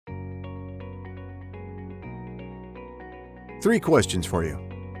3 questions for you.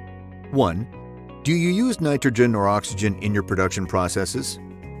 1. Do you use nitrogen or oxygen in your production processes?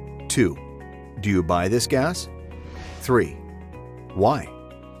 2. Do you buy this gas? 3. Why?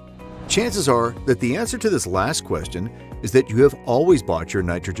 Chances are that the answer to this last question is that you have always bought your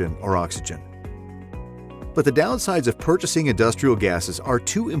nitrogen or oxygen. But the downsides of purchasing industrial gases are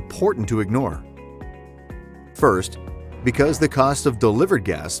too important to ignore. First, because the cost of delivered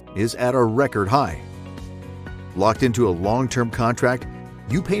gas is at a record high. Locked into a long-term contract,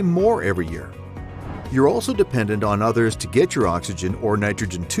 you pay more every year. You're also dependent on others to get your oxygen or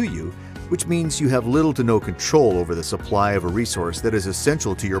nitrogen to you, which means you have little to no control over the supply of a resource that is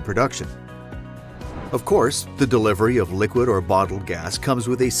essential to your production. Of course, the delivery of liquid or bottled gas comes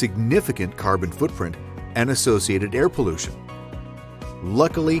with a significant carbon footprint and associated air pollution.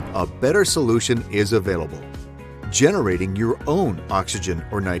 Luckily, a better solution is available: generating your own oxygen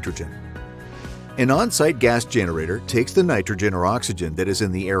or nitrogen. An on-site gas generator takes the nitrogen or oxygen that is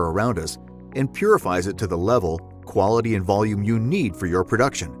in the air around us and purifies it to the level, quality, and volume you need for your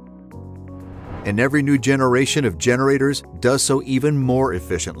production. And every new generation of generators does so even more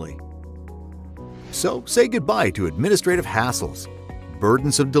efficiently. So say goodbye to administrative hassles,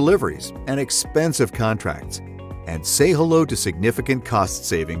 burdensome deliveries, and expensive contracts, and say hello to significant cost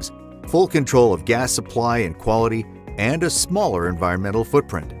savings, full control of gas supply and quality, and a smaller environmental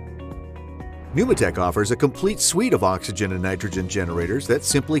footprint. Pneumatech offers a complete suite of oxygen and nitrogen generators that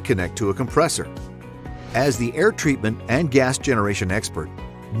simply connect to a compressor. As the air treatment and gas generation expert,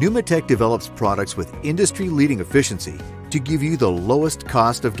 Pneumatech develops products with industry-leading efficiency to give you the lowest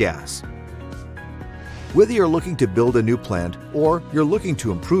cost of gas. Whether you're looking to build a new plant or you're looking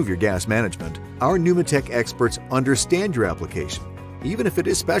to improve your gas management, our Pneumatech experts understand your application, even if it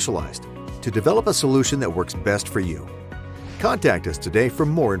is specialized, to develop a solution that works best for you. Contact us today for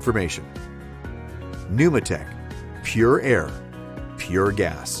more information. Pneumatech, pure air, pure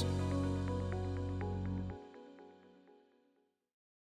gas.